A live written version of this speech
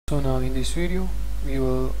So now in this video we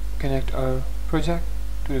will connect our project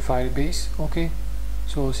to the Firebase. Okay,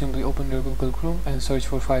 so simply open your Google Chrome and search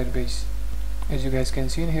for Firebase. As you guys can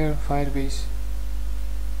see in here, Firebase,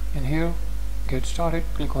 and here get started,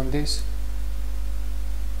 click on this.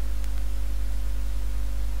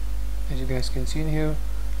 As you guys can see in here,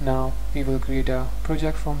 now we will create a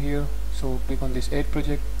project from here, so click on this add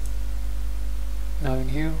project. Now in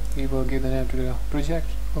here we will give the name to the project.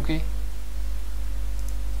 Okay,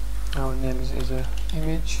 our name is a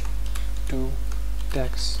image to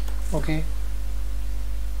text. Okay,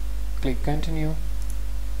 click continue,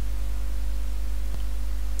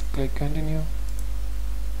 and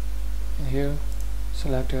here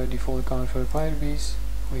select a default account for Firebase,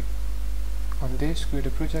 click on this, create a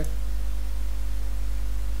project.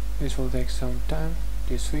 This will take some time,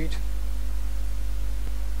 just wait.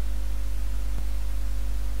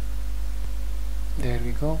 There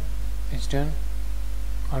we go, it's done,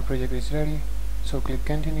 our project is ready. So click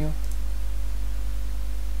continue,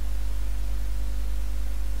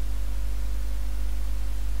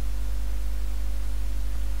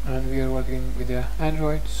 and we are working with the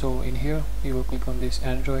Android, so in here we will click on this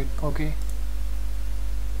Android. Okay,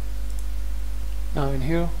 now in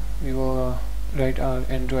here we will write our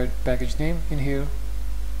Android package name in here.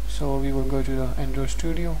 So we will go to the Android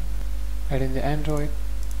Studio, write in the Android.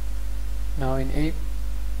 Now in app,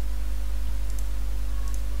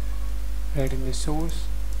 write in the source.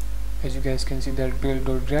 As you guys can see that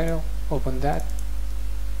build.gradle, open that,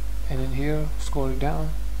 and in here scroll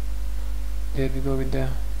down. There we go with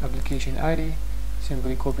the application ID.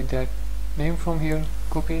 Simply copy that name from here,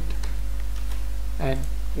 copy it, and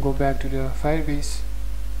go back to the Firebase,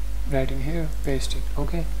 write in here, paste it.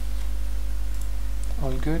 Okay,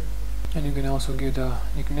 all good. And you can also give the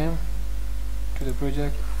nickname to the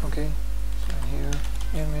project. Okay, so in here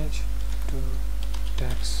image to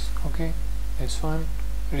text. Okay, that's fine.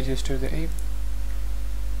 Register the app.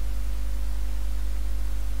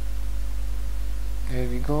 There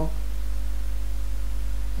we go.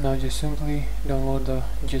 Now just simply download the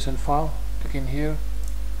JSON file, click in here.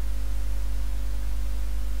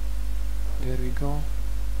 There we go.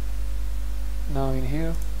 Now in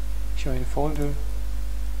here, show in folder.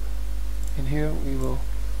 In here we will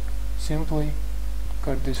simply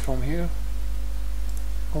cut this from here.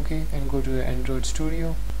 Okay, and go to the Android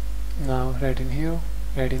Studio. Now right in here,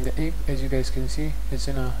 right in the app, as you guys can see, it's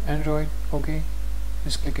in a Android. Okay,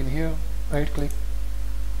 just click in here, right click,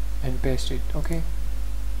 and paste it. Okay,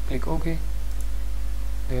 click OK.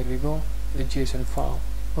 There we go, the JSON file.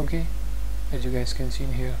 Okay, as you guys can see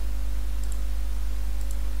in here.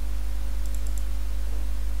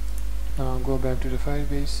 Now go back to the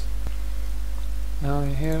Firebase. Now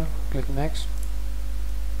in here, click next.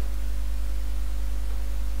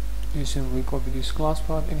 You simply copy this class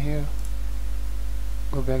path in here,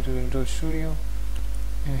 go back to the Android Studio,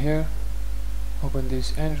 and here open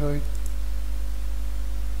this Android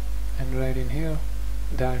and write in here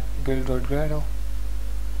that build.gradle,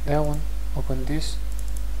 that one, open this.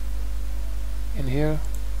 In here,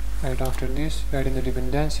 right after this, write in the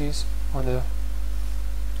dependencies on the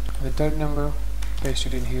third number, paste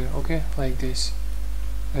it in here. Okay, like this.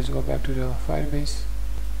 Let's go back to the Firebase,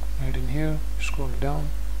 right in here, scroll down,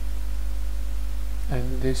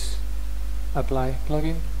 and this apply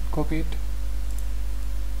plugin, copy it,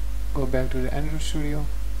 go back to the Android Studio.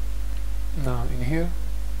 Now in here,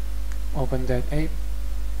 open that app.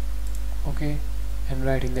 Okay, and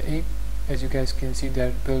write in the app, as you guys can see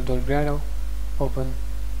that build.gradle, open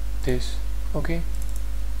this. Okay,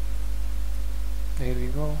 there we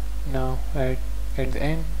go. Now right at the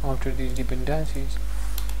end, after these dependencies,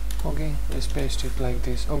 okay, just paste it like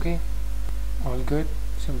this. Okay, all good.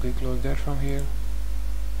 Simply close that from here.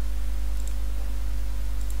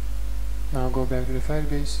 Now go back to the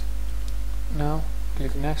Firebase. Now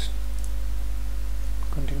click next,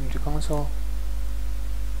 continue to console.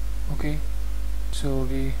 Okay, so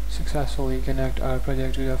we successfully connect our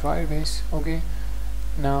project to the Firebase. Okay,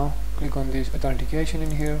 now click on this authentication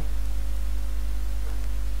in here,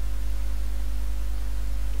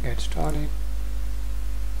 get started.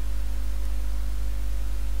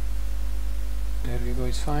 There we go,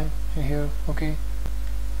 it's fine in here. Okay,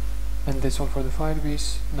 and that's all for the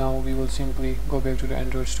Firebase. Now we will simply go back to the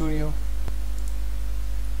Android Studio,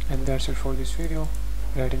 and that's it for this video.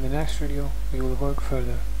 Right in the next video we will work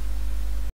further.